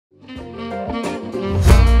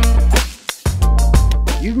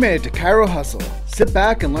You've made it to Chiro Hustle. Sit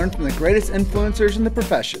back and learn from the greatest influencers in the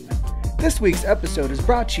profession. This week's episode is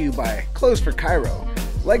brought to you by Clothes for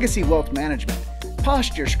Chiro, Legacy Wealth Management,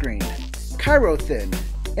 Posture Screen, Chiro Thin,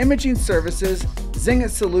 Imaging Services,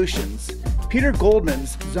 Zingit Solutions, Peter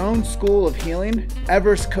Goldman's Zone School of Healing,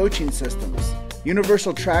 Everest Coaching Systems,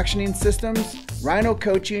 Universal Tractioning Systems, Rhino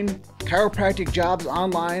Coaching, Chiropractic Jobs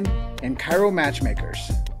Online, and Chiro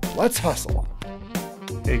Matchmakers. Let's hustle.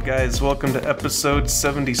 Hey guys, welcome to episode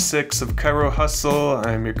 76 of Chiro Hustle.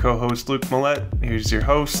 I'm your co-host Luke Millette. Here's your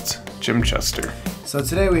host, Jim Chester. So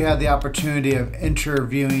today we had the opportunity of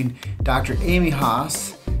interviewing Dr. Amy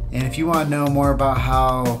Haas. And if you want to know more about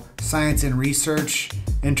how science and research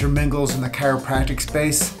intermingles in the chiropractic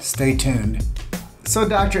space, stay tuned. So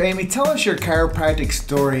Dr. Amy, tell us your chiropractic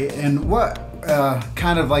story and what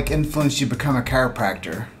kind of influenced you to become a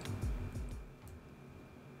chiropractor.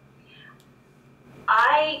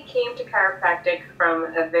 I came to chiropractic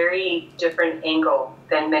from a very different angle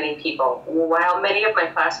than many people. While many of my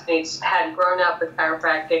classmates had grown up with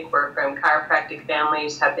chiropractic, were from chiropractic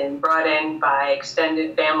families, have been brought in by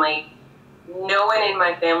extended family, no one in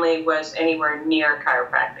my family was anywhere near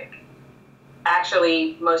chiropractic.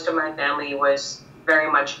 Actually, most of my family was very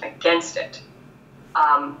much against it.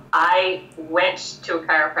 I went to a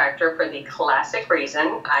chiropractor for the classic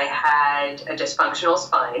reason. I had a dysfunctional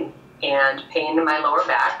spine and pain in my lower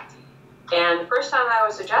back. And the first time I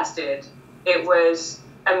was adjusted, it was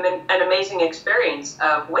an amazing experience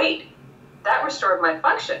of, wait, that restored my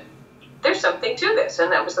function. There's something to this.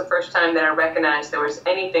 And that was the first time that I recognized there was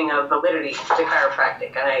anything of validity to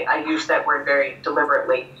chiropractic. And I used that word very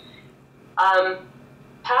deliberately.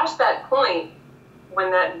 Past that point, when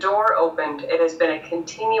that door opened, it has been a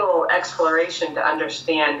continual exploration to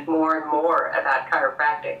understand more and more about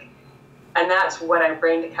chiropractic. And that's what I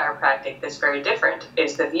bring to chiropractic that's very different,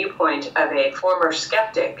 is the viewpoint of a former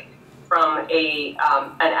skeptic from an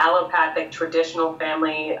allopathic traditional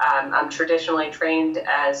family. I'm traditionally trained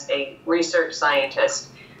as a research scientist,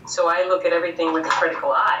 so I look at everything with a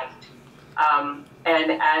critical eye.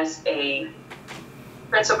 And as a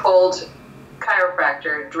principled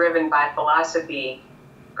chiropractor driven by philosophy,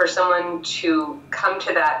 for someone to come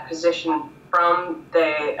to that position from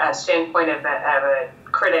the standpoint of a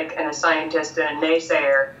critic and a scientist and a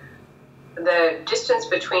naysayer, the distance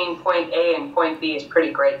between point A and point B is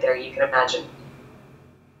pretty great there, you can imagine.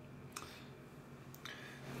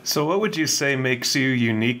 So what would you say makes you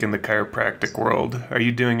unique in the chiropractic world? Are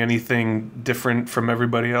you doing anything different from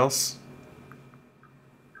everybody else?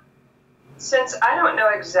 Since I don't know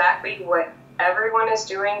exactly what everyone is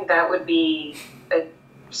doing, that would be a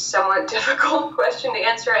somewhat difficult question to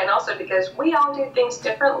answer, and also because we all do things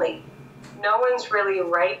differently. No one's really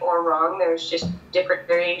right or wrong. There's just different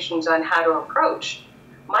variations on how to approach.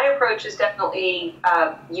 My approach is definitely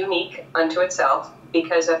unique unto itself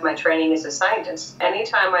because of my training as a scientist.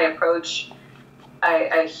 Anytime I approach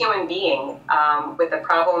a human being with a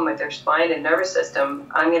problem with their spine and nervous system,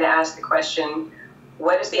 I'm going to ask the question,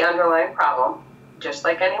 what is the underlying problem, just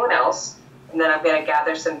like anyone else? And then I'm going to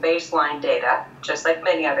gather some baseline data, just like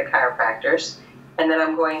many other chiropractors. And then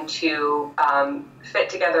I'm going to fit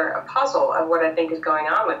together a puzzle of what I think is going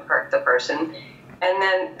on with the person. And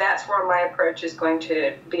then that's where my approach is going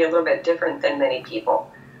to be a little bit different than many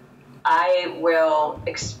people. I will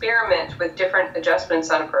experiment with different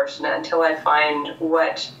adjustments on a person until I find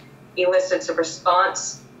what elicits a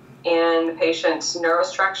response in the patient's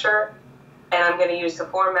neurostructure. And I'm going to use the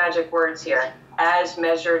four magic words here. As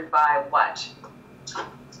measured by what?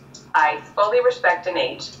 I fully respect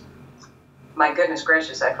innate. My goodness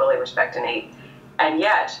gracious, I fully respect innate. And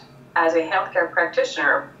yet, as a healthcare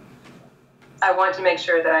practitioner, I want to make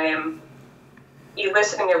sure that I am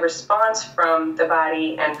eliciting a response from the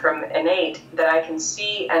body and from innate that I can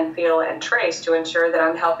see and feel and trace to ensure that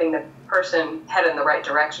I'm helping the person head in the right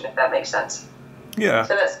direction, if that makes sense. Yeah.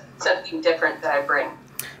 So that's something different that I bring.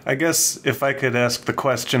 I guess if I could ask the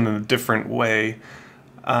question in a different way,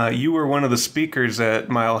 you were one of the speakers at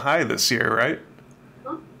Mile High this year, right?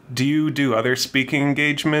 Mm-hmm. Do you do other speaking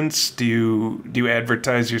engagements? Do you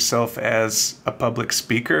advertise yourself as a public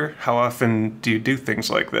speaker? How often do you do things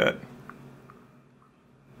like that?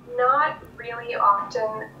 Not really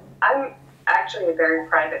often. I'm actually a very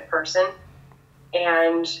private person,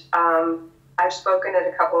 and I've spoken at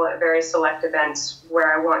a couple of very select events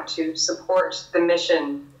where I want to support the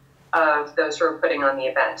mission of those who are putting on the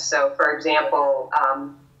event. So, for example,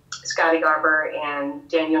 Scotty Garber and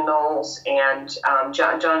Daniel Knowles and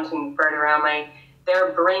Jonathan Bertarame,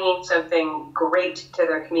 they're bringing something great to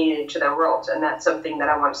their community, to their world, and that's something that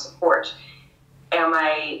I want to support.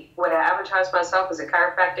 Would I advertise myself as a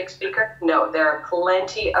chiropractic speaker? No, there are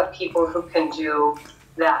plenty of people who can do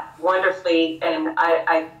that wonderfully, and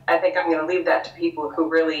I think I'm going to leave that to people who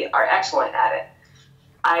really are excellent at it.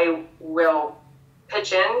 I will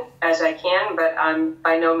pitch in as I can, but I'm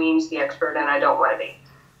by no means the expert, and I don't want to be.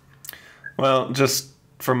 Well, just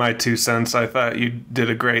for my 2 cents, I thought you did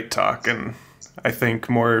a great talk, and I think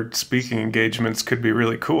more speaking engagements could be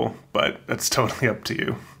really cool, but that's totally up to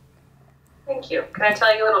you. Thank you. Can I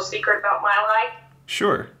tell you a little secret about Mile High?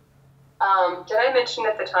 Sure. Did I mention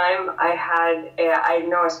at the time I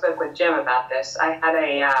know I spoke with Jim about this. I had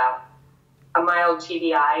a mild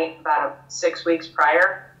TBI about 6 weeks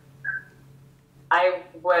prior. I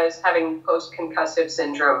was having post-concussive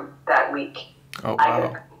syndrome that week. Oh,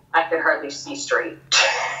 wow. I could hardly see straight.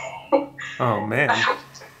 Oh, man.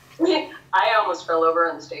 I almost fell over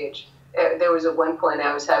on the stage. There was at one point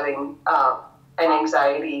I was having an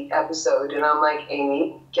anxiety episode, and I'm like,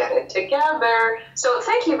 Amy, get it together. So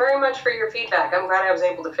thank you very much for your feedback. I'm glad I was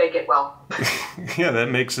able to fake it well. Yeah, that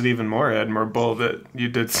makes it even more admirable that you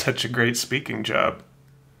did such a great speaking job.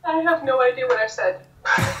 I have no idea what I said.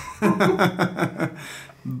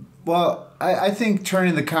 Well, I think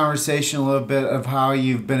turning the conversation a little bit of how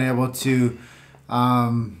you've been able to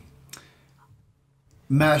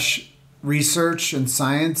mesh research and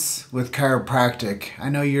science with chiropractic. I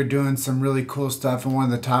know you're doing some really cool stuff, and one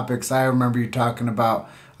of the topics I remember you talking about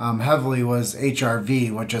heavily was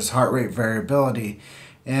HRV, which is heart rate variability.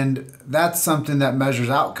 And that's something that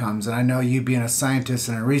measures outcomes. And I know you being a scientist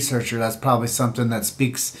and a researcher, that's probably something that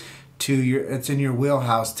speaks to it's in your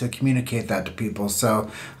wheelhouse to communicate that to people.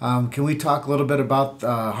 So can we talk a little bit about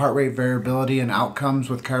heart rate variability and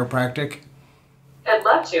outcomes with chiropractic? I'd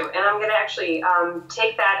love to, and I'm going to actually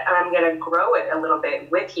take that and I'm going to grow it a little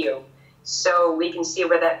bit with you so we can see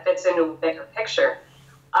where that fits into a bigger picture.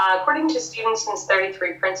 According to Stevenson's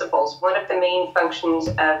 33 principles, one of the main functions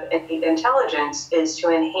of intelligence is to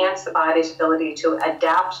enhance the body's ability to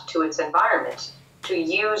adapt to its environment, to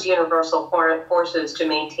use universal forces to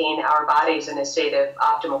maintain our bodies in a state of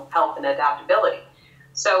optimal health and adaptability.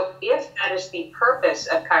 So if that is the purpose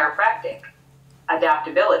of chiropractic,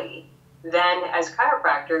 adaptability, then as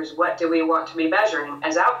chiropractors, what do we want to be measuring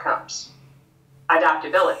as outcomes?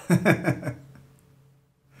 Adaptability.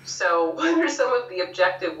 So what are some of the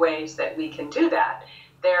objective ways that we can do that?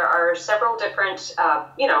 There are several different,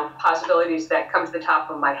 possibilities that come to the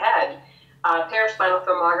top of my head. Paraspinal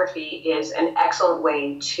thermography is an excellent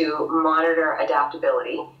way to monitor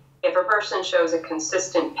adaptability. If a person shows a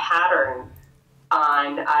consistent pattern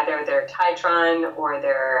on either their Titron or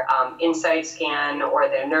their Insight scan or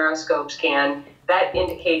their neuroscope scan, that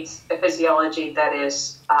indicates a physiology that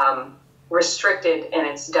is restricted in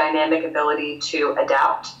its dynamic ability to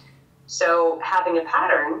adapt. So having a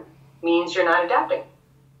pattern means you're not adapting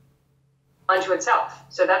unto itself.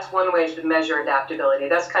 So that's one way to measure adaptability.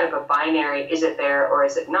 That's kind of a binary, is it there or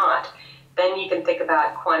is it not? Then you can think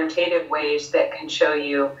about quantitative ways that can show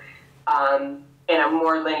you in a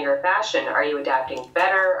more linear fashion, are you adapting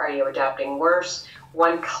better? Are you adapting worse?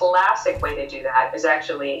 One classic way to do that is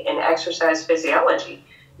actually in exercise physiology.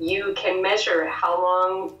 You can measure how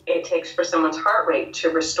long it takes for someone's heart rate to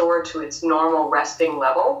restore to its normal resting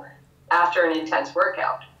level after an intense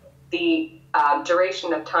workout. The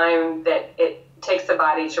duration of time that it takes the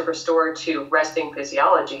body to restore to resting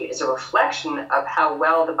physiology is a reflection of how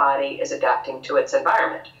well the body is adapting to its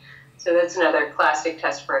environment. So that's another classic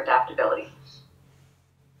test for adaptability.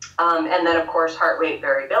 And then, of course, heart rate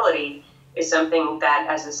variability is something that,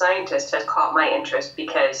 as a scientist, has caught my interest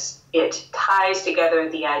because it ties together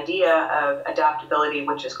the idea of adaptability,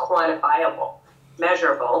 which is quantifiable,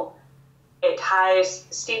 measurable. It ties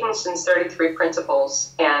Stevenson's 33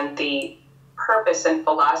 principles and the purpose and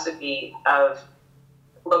philosophy of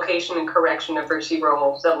location and correction of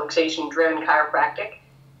vertebral subluxation-driven chiropractic.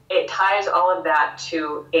 It ties all of that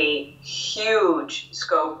to a huge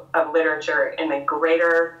scope of literature in the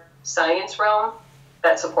greater science realm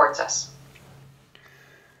that supports us.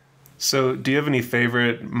 So do you have any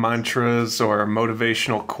favorite mantras or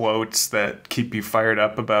motivational quotes that keep you fired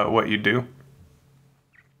up about what you do?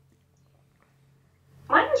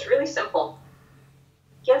 Mine is really simple.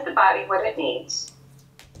 Give the body what it needs,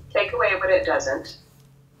 take away what it doesn't,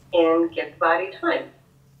 and give the body time.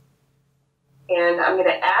 And I'm going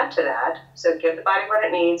to add to that. So give the body what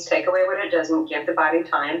it needs, take away what it doesn't, give the body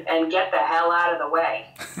time, and get the hell out of the way.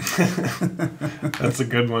 That's a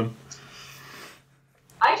good one.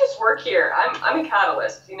 I just work here. I'm a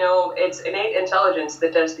catalyst. It's innate intelligence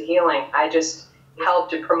that does the healing. I just help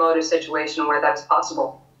to promote a situation where that's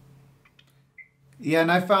possible. Yeah,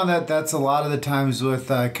 and I found that that's a lot of the times with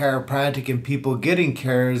chiropractic and people getting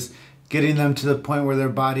care is getting them to the point where their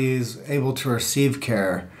body is able to receive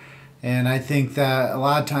care. And I think that a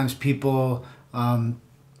lot of times people,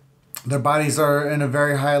 their bodies are in a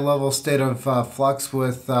very high level state of flux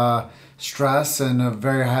with stress and a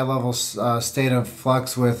very high level state of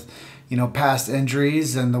flux with, past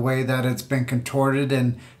injuries and the way that it's been contorted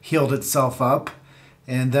and healed itself up.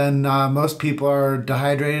 And then most people are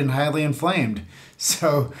dehydrated and highly inflamed.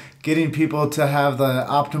 So getting people to have the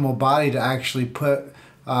optimal body to actually put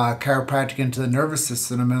chiropractic into the nervous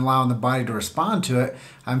system and allowing the body to respond to it,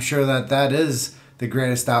 I'm sure that that is the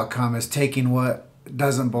greatest outcome, is taking what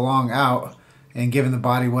doesn't belong out and giving the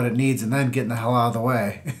body what it needs and then getting the hell out of the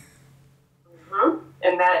way. Mm-hmm.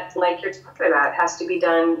 And that, like you're talking about, has to be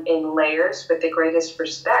done in layers with the greatest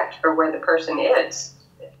respect for where the person is.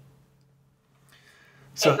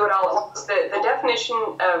 So, do it all at once. The definition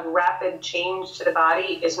of rapid change to the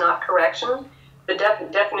body is not correction. The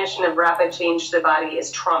definition of rapid change to the body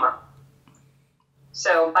is trauma.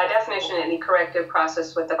 So by definition, any corrective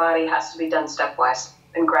process with the body has to be done stepwise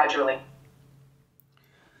and gradually.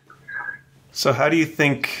 So how do you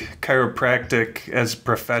think chiropractic as a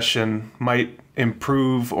profession might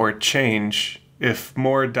improve or change if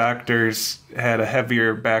more doctors had a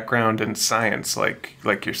heavier background in science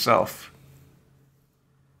like yourself?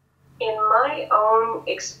 In my own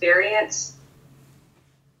experience,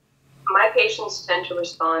 my patients tend to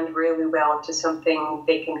respond really well to something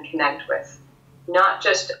they can connect with, not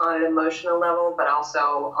just on an emotional level, but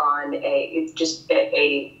also on a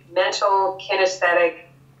mental, kinesthetic.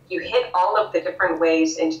 You hit all of the different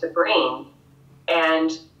ways into the brain.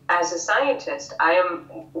 And as a scientist, I am,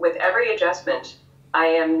 with every adjustment, I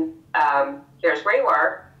am, here's where you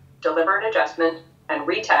are, deliver an adjustment and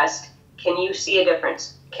retest. Can you see a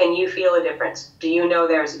difference? Can you feel a difference? Do you know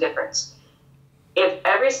there's a difference? If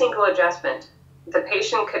every single adjustment, the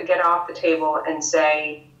patient could get off the table and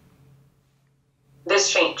say, this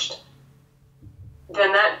changed,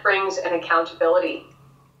 then that brings an accountability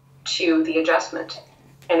to the adjustment.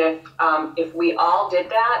 And if we all did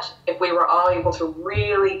that, if we were all able to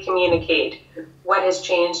really communicate what has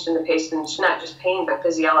changed in the patient's, not just pain, but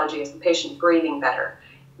physiology, is the patient breathing better?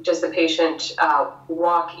 Does the patient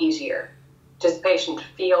walk easier? Does the patient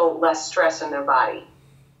feel less stress in their body?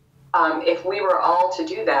 If we were all to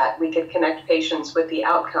do that, we could connect patients with the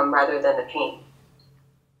outcome rather than the pain.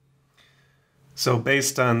 So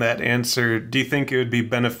based on that answer, do you think it would be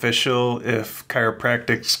beneficial if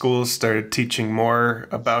chiropractic schools started teaching more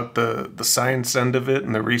about the science end of it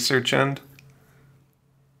and the research end?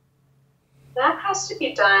 That has to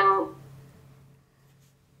be done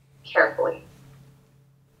carefully,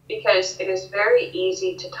 because it is very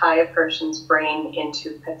easy to tie a person's brain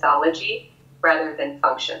into pathology rather than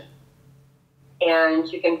function.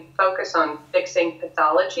 And you can focus on fixing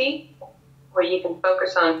pathology, or you can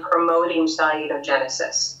focus on promoting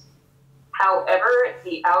cellulogenesis. However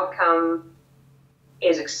the outcome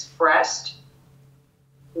is expressed,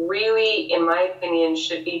 really, in my opinion,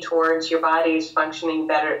 should be towards your body is functioning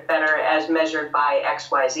better as measured by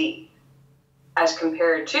XYZ, as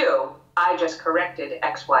compared to, I just corrected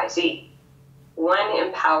XYZ. One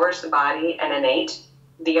empowers the body and innate,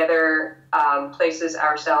 the other places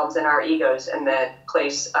ourselves and our egos in the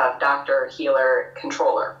place of doctor, healer,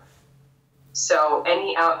 controller. So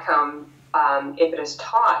any outcome, if it is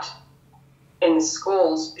taught in the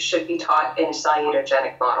schools, should be taught in a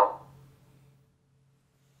salutogenic model.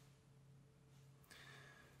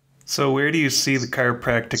 So where do you see the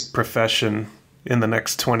chiropractic profession in the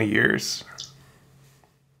next 20 years?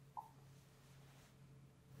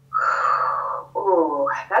 Ooh,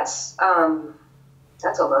 that's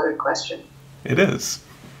a loaded question. It is.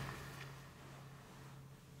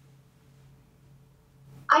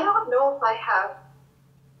 I don't know if I have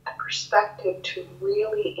a perspective to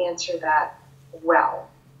really answer that well.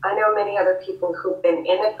 I know many other people who've been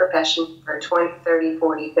in the profession for 20, 30,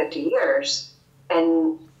 40, 50 years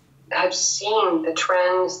and have seen the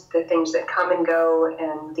trends, the things that come and go,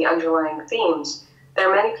 and the underlying themes. There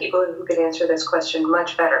are many people who could answer this question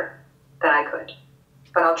much better than I could.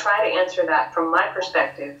 But I'll try to answer that from my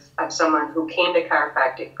perspective of someone who came to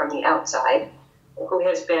chiropractic from the outside, who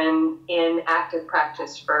has been in active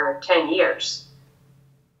practice for 10 years.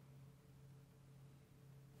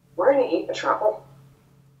 We're in a heap of trouble.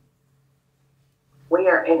 We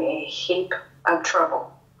are in a heap of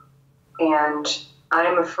trouble. And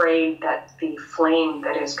I'm afraid that the flame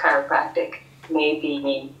that is chiropractic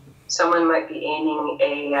someone might be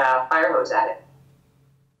aiming a fire hose at it.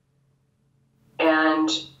 And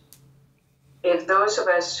if those of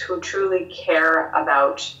us who truly care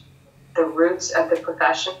about the roots of the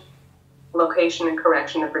profession, location and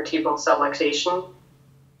correction of vertebral subluxation,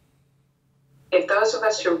 if those of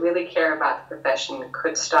us who really care about the profession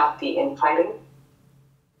could stop the infighting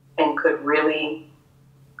and could really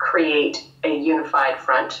create a unified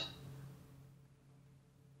front,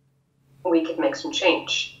 we could make some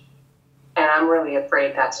change. And I'm really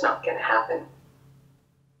afraid that's not going to happen.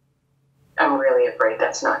 I'm really afraid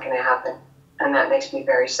that's not going to happen. And that makes me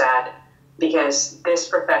very sad, because this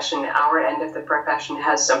profession, our end of the profession,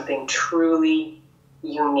 has something truly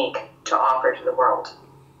unique to offer to the world.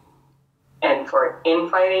 And for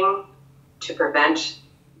infighting to prevent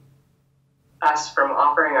us from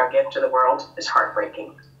offering our gift to the world is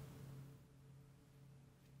heartbreaking.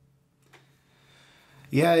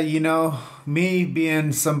 Yeah, you know, me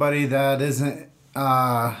being somebody that isn't,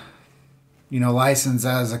 licensed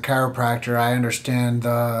as a chiropractor, I understand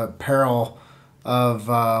the peril of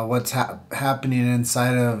what's happening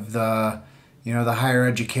inside of the higher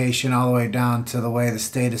education, all the way down to the way the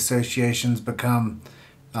state associations become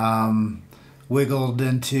wiggled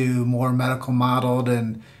into more medical modeled.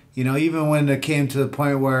 And, even when it came to the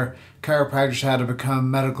point where chiropractors had to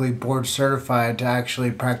become medically board certified to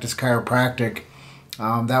actually practice chiropractic,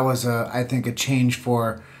 that was, I think, a change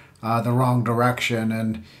for the wrong direction.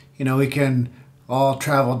 And, we can all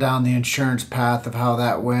travel down the insurance path of how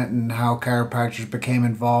that went and how chiropractors became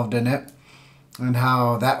involved in it and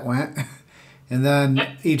how that went. And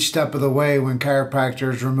then each step of the way, when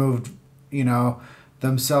chiropractors removed,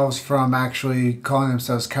 themselves from actually calling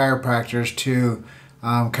themselves chiropractors to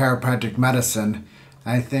chiropractic medicine,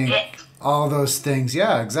 I think all those things,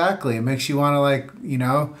 yeah, exactly. It makes you want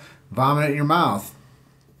to vomit at your mouth.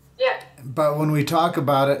 Yeah. But when we talk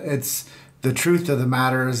about it, it's the truth of the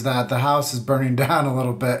matter is that the house is burning down a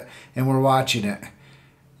little bit and we're watching it.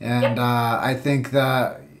 And I think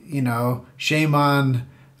that, shame on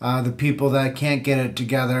the people that can't get it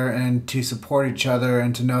together and to support each other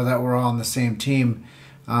and to know that we're all on the same team.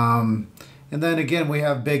 And then again, we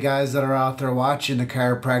have big guys that are out there watching the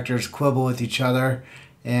chiropractors quibble with each other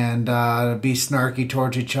and be snarky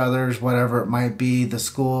towards each other, whatever it might be, the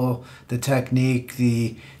school, the technique,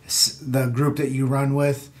 the group that you run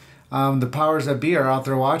with. The powers that be are out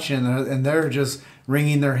there watching, and they're just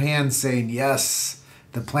wringing their hands saying, yes,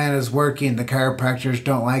 the plan is working. The chiropractors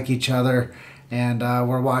don't like each other, and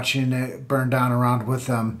we're watching it burn down around with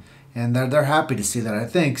them. And they're happy to see that, I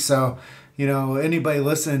think. So, anybody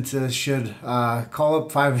listening to this should call up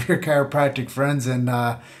 5 of your chiropractic friends and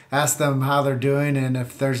ask them how they're doing and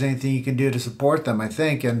if there's anything you can do to support them, I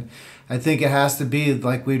think. And I think it has to be,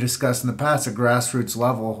 like we discussed in the past, a grassroots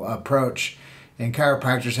level approach. And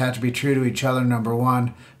chiropractors have to be true to each other, number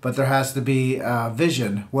one, but there has to be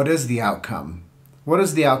vision. What is the outcome? What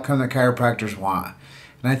is the outcome that chiropractors want?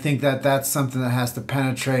 And I think that that's something that has to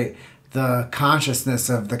penetrate the consciousness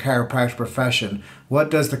of the chiropractic profession. What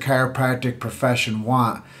does the chiropractic profession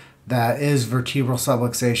want that is vertebral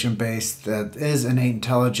subluxation based, that is innate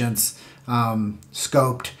intelligence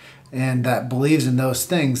scoped, and that believes in those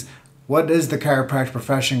things? What is the chiropractic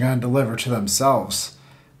profession going to deliver to themselves?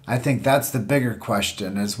 I think that's the bigger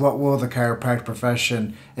question, is what will the chiropractic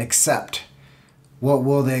profession accept? What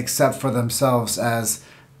will they accept for themselves as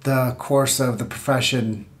the course of the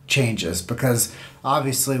profession changes? Because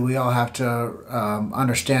obviously we all have to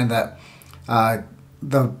understand that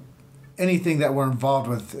anything that we're involved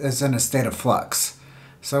with is in a state of flux.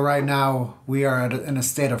 So right now we are in a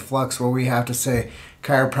state of flux where we have to say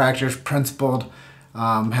chiropractors, principled,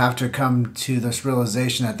 have to come to this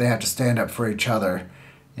realization that they have to stand up for each other.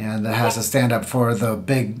 And that has to stand up for the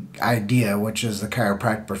big idea, which is the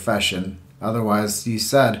chiropractic profession. Otherwise, you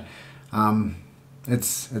said,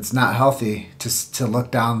 it's not healthy to look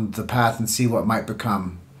down the path and see what might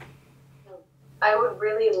become. I would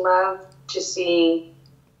really love to see,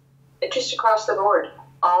 just across the board,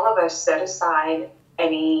 all of us set aside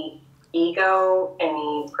any ego,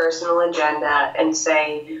 any personal agenda, and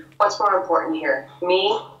say, what's more important here,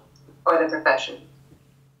 me or the profession?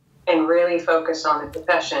 And really focus on the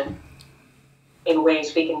profession in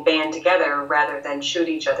ways we can band together rather than shoot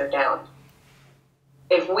each other down.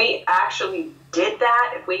 If we actually did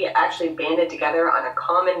that, if we actually banded together on a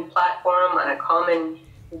common platform, on a common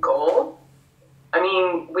goal, I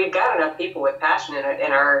mean, we've got enough people with passion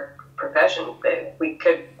in our profession that we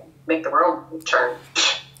could make the world turn.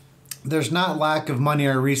 There's not lack of money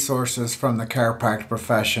or resources from the chiropractic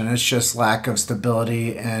profession. It's just lack of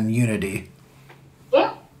stability and unity.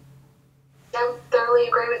 Yeah. I would thoroughly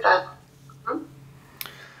agree with that. Mm-hmm.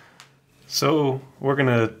 So we're going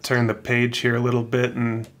to turn the page here a little bit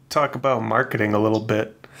and talk about marketing a little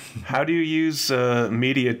bit. How do you use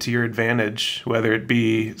media to your advantage, whether it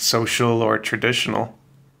be social or traditional?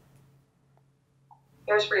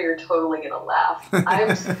 Here's where you're totally going to laugh.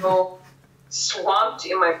 I'm so swamped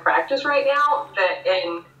in my practice right now that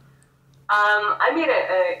I made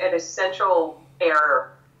an essential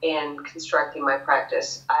error in constructing my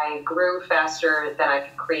practice. I grew faster than I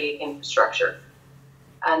could create infrastructure.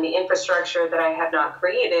 And the infrastructure that I have not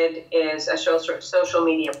created is a social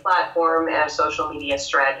media platform and a social media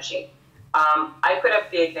strategy. I put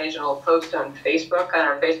up the occasional post on Facebook, on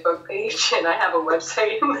our Facebook page, and I have a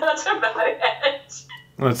website, and that's about it.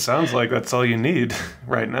 Well, it sounds like that's all you need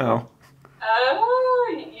right now.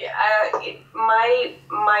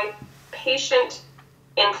 My patient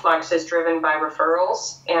influx is driven by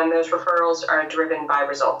referrals, and those referrals are driven by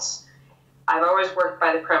results. I've always worked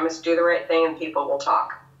by the premise, do the right thing and people will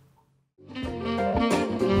talk.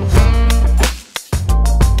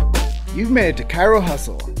 You've made it to Chiro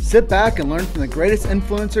Hustle. Sit back and learn from the greatest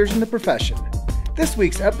influencers in the profession. This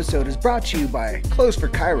week's episode is brought to you by Clothes for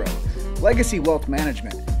Chiro, Legacy Wealth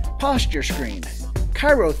Management, Posture Screen,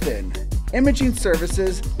 Chiro Thin, Imaging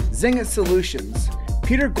Services, Zingit Solutions,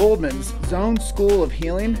 Peter Goldman's Zone School of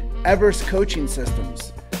Healing, Everest Coaching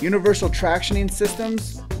Systems, Universal Tractioning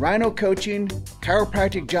Systems, Rhino Coaching,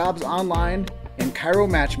 Chiropractic Jobs Online, and Chiro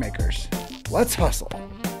Matchmakers. Let's hustle.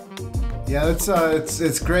 Yeah,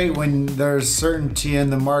 it's great when there's certainty in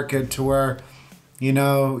the market to where, you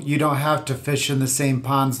don't have to fish in the same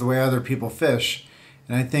ponds the way other people fish.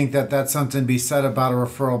 And I think that that's something to be said about a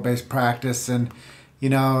referral-based practice. And,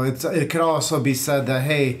 it could also be said that,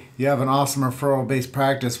 hey, you have an awesome referral-based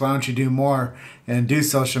practice. Why don't you do more and do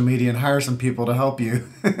social media and hire some people to help you?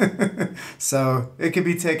 So it could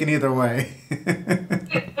be taken either way.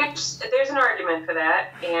 There's an argument for that.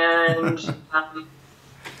 And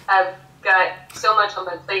I've got so much on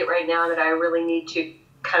my plate right now that I really need to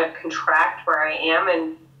kind of contract where I am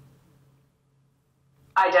and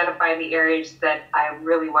identify the areas that I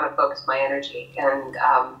really want to focus my energy. And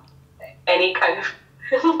any kind of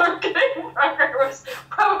marketing program was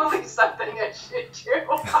probably something I should do.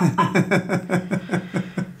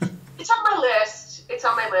 It's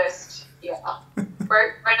on my list. Yeah.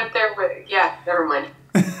 Right up there with, yeah, never mind.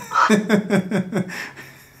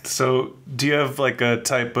 So, do you have like a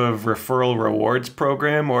type of referral rewards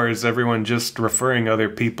program, or is everyone just referring other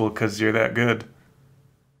people because you're that good?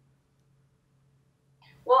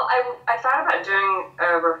 Well, I thought about doing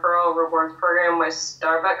a referral rewards program with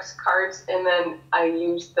Starbucks cards, and then I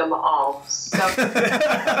used them all. So it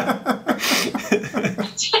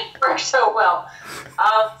didn't work so well.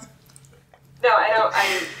 No, I don't.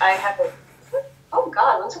 I haven't. Oh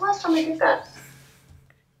God, when's the last time I did that?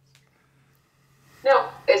 No,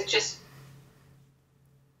 it's just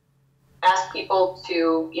ask people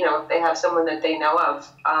to, if they have someone that they know of,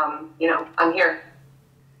 I'm here.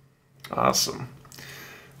 Awesome.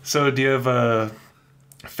 So do you have a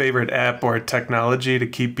favorite app or technology to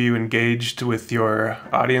keep you engaged with your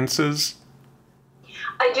audiences?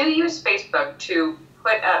 I do use Facebook to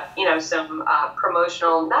put up, some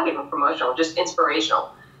promotional, not even promotional, just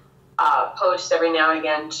inspirational posts every now and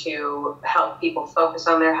again to help people focus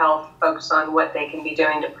on their health, focus on what they can be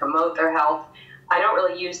doing to promote their health. I don't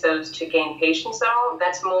really use those to gain patients at all.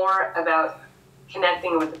 That's more about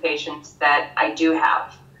connecting with the patients that I do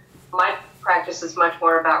have. My practice is much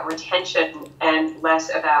more about retention and less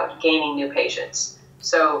about gaining new patients.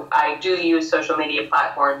 So I do use social media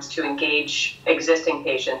platforms to engage existing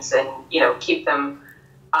patients and, keep them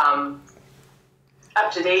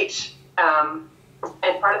up to date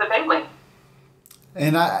and part of the family.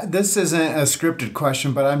 And this isn't a scripted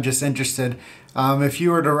question, but I'm just interested. If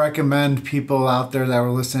you were to recommend people out there that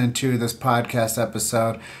were listening to this podcast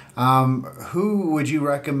episode, who would you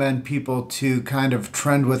recommend people to kind of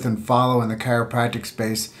trend with and follow in the chiropractic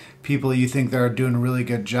space? People you think that are doing a really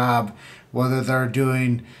good job, whether they're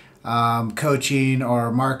doing coaching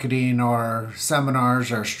or marketing or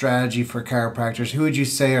seminars or strategy for chiropractors. Who would you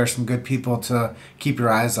say are some good people to keep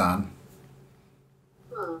your eyes on?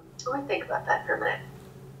 Let me think about that for a minute.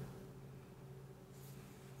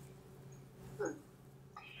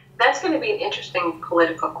 That's going to be an interesting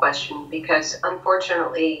political question because,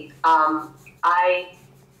 unfortunately, I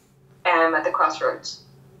am at the crossroads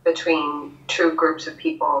between two groups of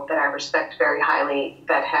people that I respect very highly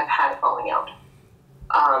that have had a falling out.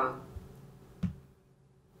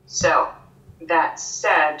 So, that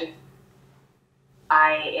said,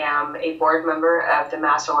 I am a board member of the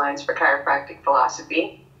Mass Alliance for Chiropractic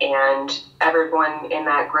Philosophy. And everyone in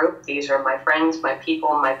that group, these are my friends, my people,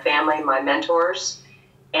 my family, my mentors.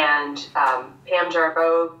 And Pam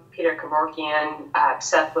Jarboe, Peter Kevorkian,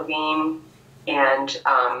 Seth Levine, and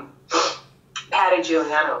Patty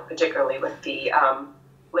Giuliano, particularly with the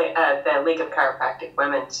League of Chiropractic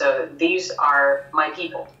Women. So these are my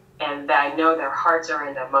people, and I know their hearts are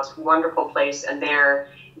in the most wonderful place, and they're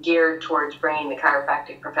geared towards bringing the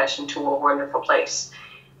chiropractic profession to a wonderful place.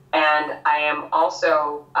 And I am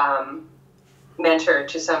also mentored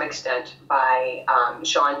to some extent by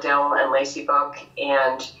Sean Dill and Lacey Book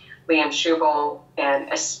and Liam Schubel,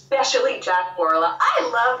 and especially Jack Borla. I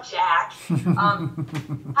love Jack.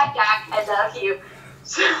 Hi, Jack. I love you.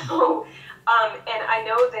 So, and I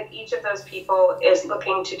know that each of those people is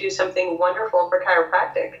looking to do something wonderful for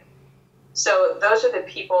chiropractic. So those are the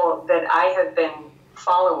people that I have been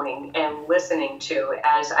following and listening to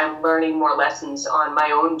as I'm learning more lessons on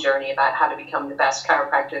my own journey about how to become the best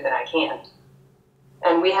chiropractor that I can.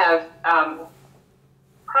 And we have,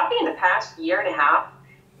 probably in the past year and a half,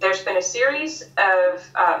 there's been a series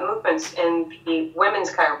of movements in the women's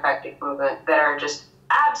chiropractic movement that are just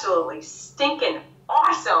absolutely stinking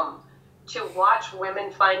awesome to watch women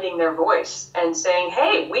finding their voice and saying,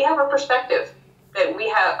 hey, we have a perspective, that we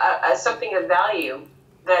have something of value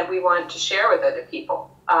that we want to share with other people.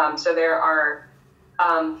 So there are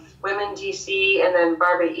Women DC and then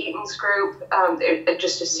Barbara Eaton's group,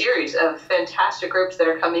 just a series of fantastic groups that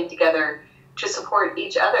are coming together to support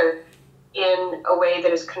each other in a way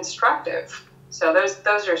that is constructive. So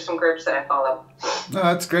those are some groups that I follow. No,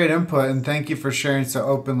 that's great input, and thank you for sharing so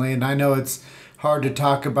openly. And I know it's hard to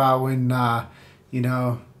talk about when,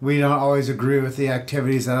 we don't always agree with the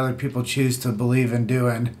activities that other people choose to believe in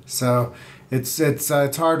doing. So it's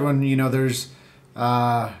hard when, there's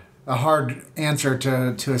a hard answer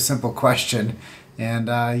to a simple question. And,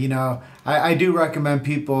 I do recommend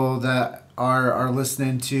people that are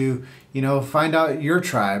listening to, find out your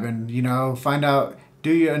tribe and,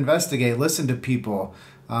 investigate, listen to people,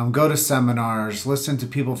 go to seminars, listen to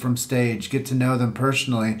people from stage, get to know them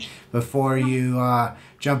personally before you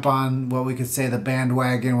jump on what we could say the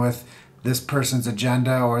bandwagon with this person's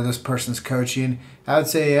agenda or this person's coaching. I would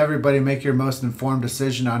say everybody make your most informed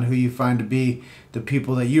decision on who you find to be the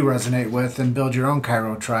people that you resonate with, and build your own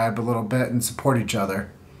Chiro tribe a little bit and support each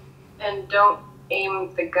other. And don't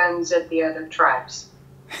aim the guns at the other tribes.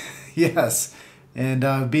 Yes.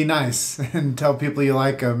 And be nice and tell people you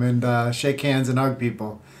like them, and shake hands and hug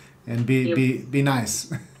people, and be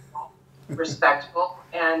nice. Respectful,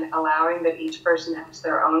 and allowing that each person has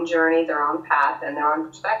their own journey, their own path, and their own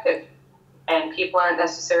perspective. And people aren't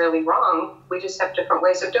necessarily wrong. We just have different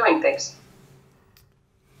ways of doing things.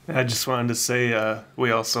 I just wanted to say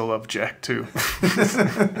we also love Jack, too.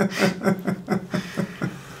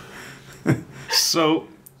 So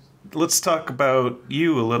let's talk about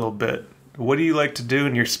you a little bit. What do you like to do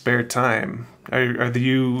in your spare time? Are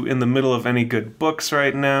you in the middle of any good books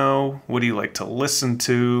right now? What do you like to listen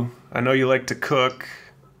to? I know you like to cook.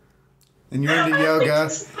 And you're into yoga.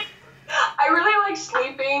 I really like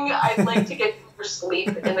sleeping. I'd like to get more sleep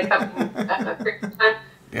in the coming time.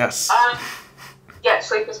 Yes. Yeah,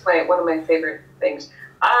 sleep is one of my favorite things.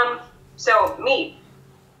 So me.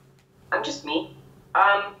 I'm just me.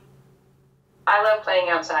 I love playing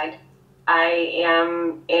outside. I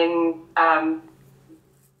am in,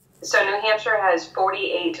 so New Hampshire has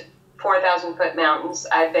 48 4,000-foot mountains.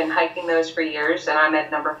 I've been hiking those for years, and I'm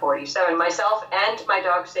at number 47. Myself and my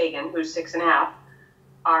dog Sagan, who's 6.5,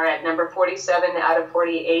 are at number 47 out of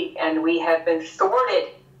 48, and we have been thwarted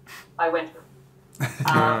by winter.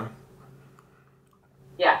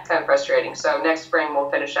 Yeah, kind of frustrating. So next spring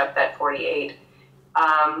we'll finish up that 48.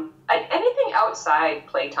 Anything outside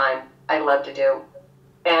playtime I love to do.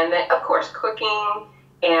 And then, of course, cooking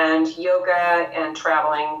and yoga and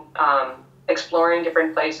traveling, exploring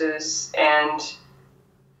different places, and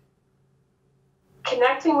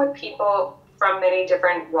connecting with people from many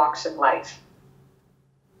different walks of life.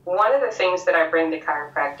 One of the things that I bring to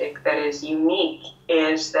chiropractic that is unique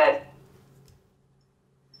is that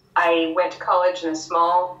I went to college in a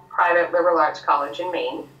small private liberal arts college in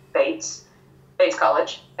Maine, Bates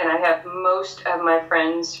College, and I have most of my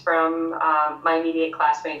friends from my immediate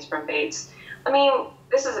classmates from Bates. I mean,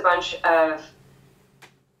 this is a bunch of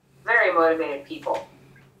very motivated people.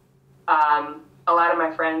 A lot of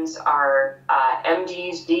my friends are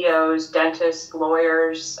MDs, DOs, dentists,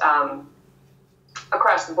 lawyers,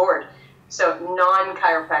 across the board. So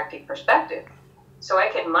non-chiropractic perspective. So I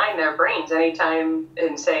can mine their brains anytime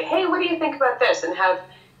and say, hey, what do you think about this? And have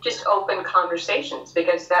just open conversations,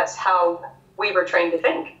 because that's how we were trained to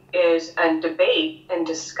think, is and debate and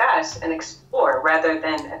discuss and explore rather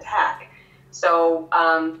than attack. So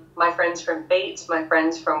my friends from Bates, my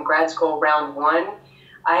friends from grad school round one,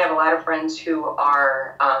 I have a lot of friends who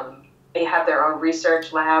are they have their own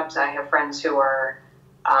research labs. I have friends who are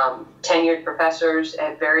tenured professors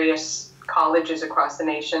at various colleges across the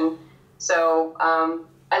nation. So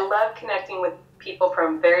I love connecting with people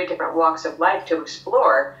from very different walks of life to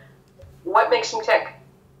explore what makes them tick.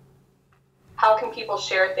 How can people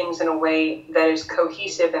share things in a way that is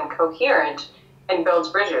cohesive and coherent and builds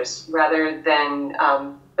bridges rather than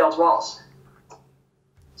builds walls?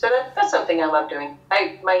 So that's something I love doing.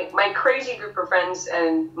 My crazy group of friends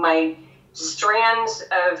and my strands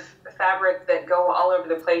of fabric that go all over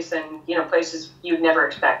the place and, places you'd never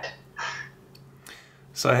expect.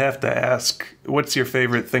 So I have to ask, what's your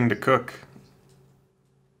favorite thing to cook?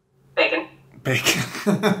 Bacon. Bacon.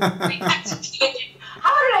 How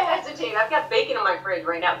did I hesitate? I've got bacon in my fridge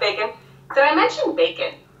right now. Bacon. Did I mention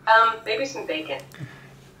bacon? Maybe some bacon.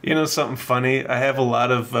 You know something funny? I have a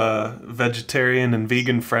lot of vegetarian and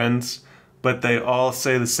vegan friends, but they all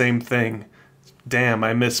say the same thing. Damn,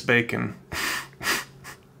 I miss bacon.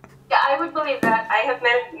 Yeah, I would believe that. I have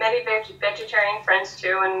many vegetarian friends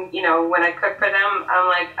too, and when I cook for them, I'm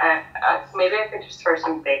like, maybe I could just throw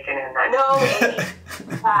some bacon in that. No, Amy.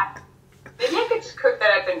 Maybe I could just cook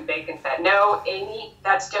that up in bacon fat. No, Amy,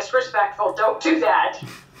 that's disrespectful. Don't do that.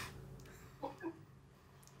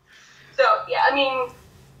 So, yeah, I mean,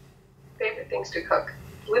 favorite things to cook.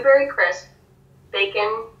 Blueberry crisp,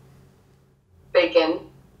 bacon,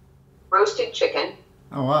 roasted chicken.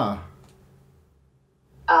 Oh, wow.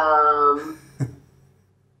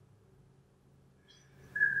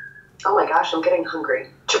 Oh my gosh, I'm getting hungry.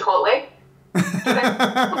 Chipotle.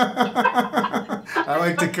 I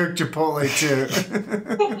like to cook Chipotle too.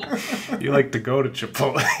 You like to go to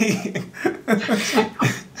Chipotle.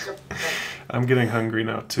 I'm getting hungry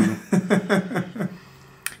now too.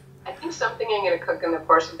 I think something I'm going to cook in the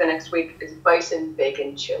course of the next week is bison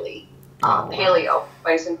bacon chili. Oh. Paleo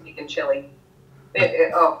bison bacon chili.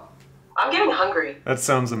 I'm getting hungry. That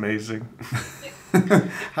sounds amazing.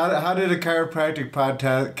 How did a chiropractic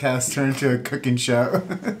podcast turn into a cooking show?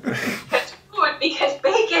 Because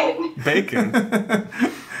bacon. Bacon.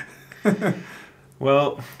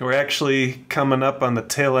 Well, we're actually coming up on the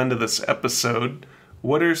tail end of this episode.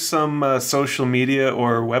 What are some social media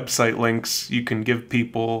or website links you can give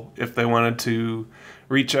people if they wanted to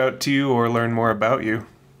reach out to you or learn more about you?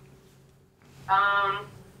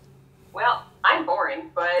 Well, I'm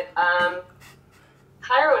boring, but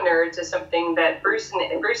Chiro Nerds is something that Bruce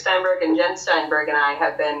Steinberg and Jen Steinberg and I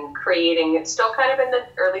have been creating. It's still kind of in the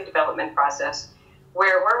early development process,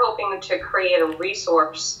 where we're hoping to create a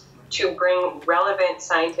resource to bring relevant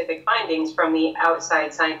scientific findings from the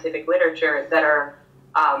outside scientific literature that are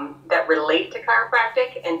that relate to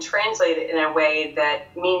chiropractic and translate it in a way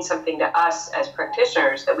that means something to us as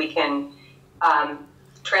practitioners that we can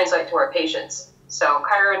translate to our patients. So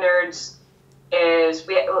Chiro Nerds is,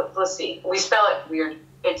 let's see, we spell it weird.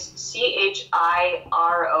 It's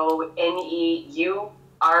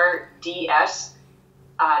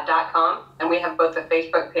ChiroNeurds.com, and we have both a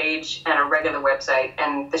Facebook page and a regular website,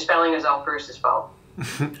 and the spelling is all Bruce's fault.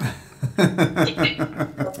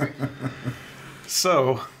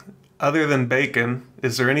 So, other than bacon,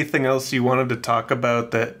 is there anything else you wanted to talk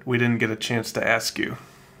about that we didn't get a chance to ask you?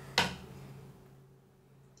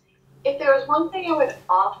 If there was one thing I would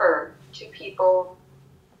offer to people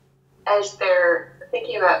as they're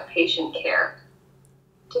thinking about patient care,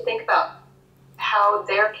 to think about how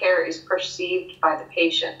their care is perceived by the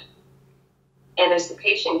patient. And is the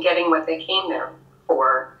patient getting what they came there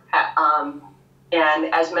for? And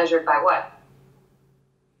as measured by what?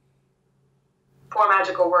 4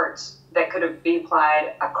 magical words that could be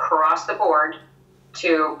applied across the board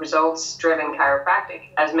to results-driven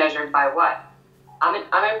chiropractic, as measured by what? I'm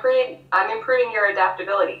improving your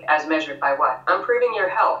adaptability, as measured by what? I'm improving your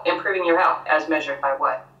health, as measured by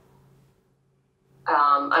what?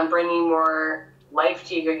 I'm bringing more life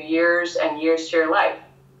to your years and years to your life,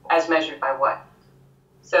 as measured by what?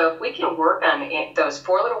 So if we can work on those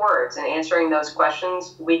 4 little words and answering those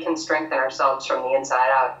questions, we can strengthen ourselves from the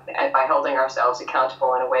inside out by holding ourselves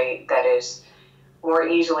accountable in a way that is more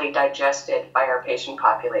easily digested by our patient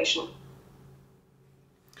population.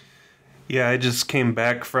 Yeah, I just came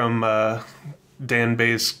back from Dan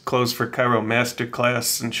Bay's Clothes for Chiro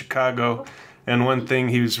Masterclass in Chicago, and one thing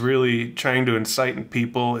he was really trying to incite in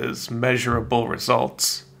people is measurable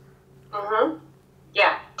results. Mm-hmm.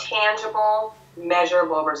 Yeah, tangible,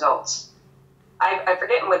 measurable results. I'm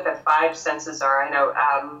forgetting what the 5 senses are. I know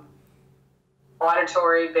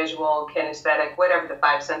auditory, visual, kinesthetic, whatever the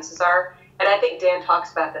 5 senses are. And I think Dan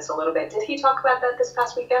talks about this a little bit. Did he talk about that this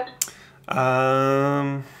past weekend?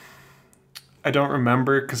 I don't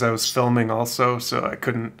remember because I was filming also, so I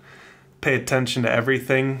couldn't pay attention to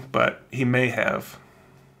everything, but he may have.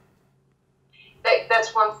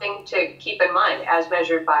 That's one thing to keep in mind, as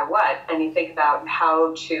measured by what, and you think about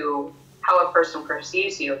how a person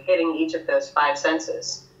perceives you, hitting each of those five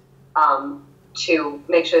senses to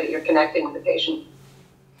make sure that you're connecting with the patient.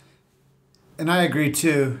 And I agree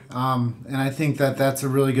too, and I think that that's a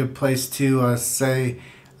really good place to say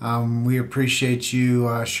we appreciate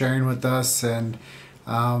you sharing with us and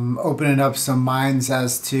opening up some minds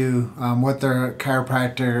as to what their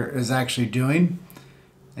chiropractor is actually doing,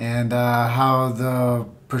 and how the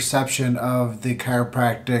perception of the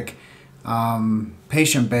chiropractic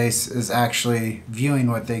patient base is actually viewing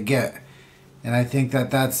what they get. And I think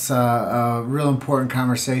that that's a real important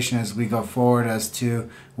conversation as we go forward as to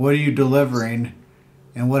what are you delivering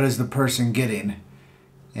and what is the person getting.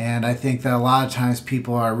 And I think that a lot of times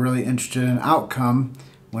people are really interested in outcome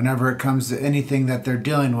whenever it comes to anything that they're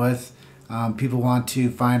dealing with. People want to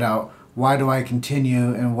find out, why do I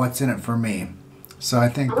continue and what's in it for me? So I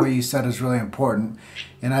think what you said is really important.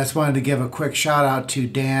 And I just wanted to give a quick shout out to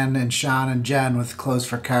Dan and Sean and Jen with Close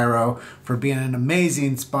for Chiro for being an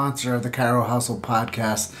amazing sponsor of the Chiro Hustle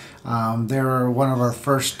podcast. They were one of our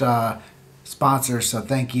first sponsors, so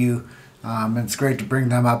thank you. It's great to bring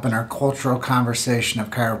them up in our cultural conversation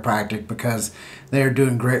of chiropractic, because they are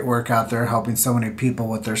doing great work out there helping so many people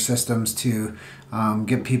with their systems to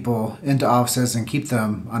get people into offices and keep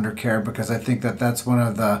them under care, because I think that that's one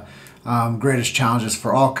of the greatest challenges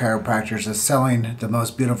for all chiropractors, is selling the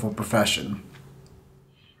most beautiful profession.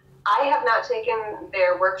 I have not taken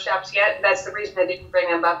their workshops yet. That's the reason I didn't bring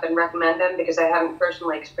them up and recommend them, because I haven't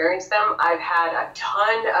personally experienced them. I've had a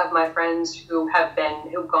ton of my friends who've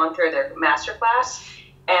gone through their masterclass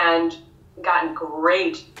and gotten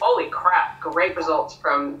great results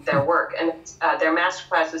from their work. And their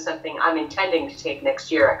masterclass is something I'm intending to take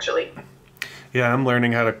next year, actually. Yeah, I'm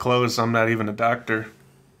learning how to close. I'm not even a doctor.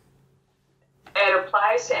 It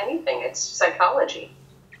applies to anything. It's psychology.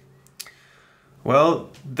 Well,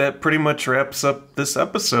 that pretty much wraps up this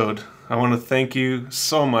episode. I want to thank you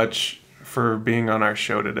so much for being on our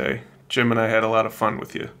show today. Jim and I had a lot of fun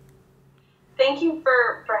with you. Thank you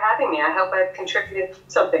for having me. I hope I've contributed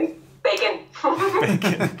something. Bacon.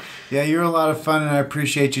 Bacon. Yeah, you're a lot of fun, and I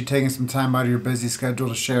appreciate you taking some time out of your busy schedule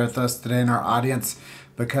to share with us today and our audience,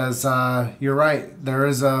 because you're right. There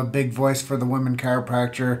is a big voice for the women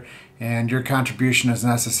chiropractor, and your contribution is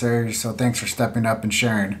necessary, so thanks for stepping up and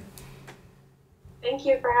sharing. Thank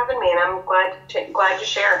you for having me, and I'm glad to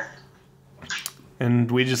share.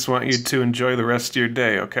 And we just want you to enjoy the rest of your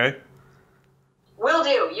day, okay? Will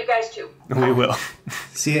do. You guys too. We will.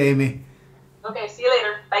 See you, Amy. Okay, see you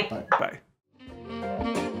later. Bye. Bye.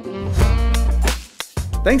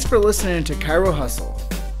 Thanks for listening to Chiro Hustle.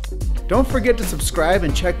 Don't forget to subscribe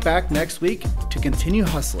and check back next week to continue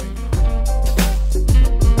hustling.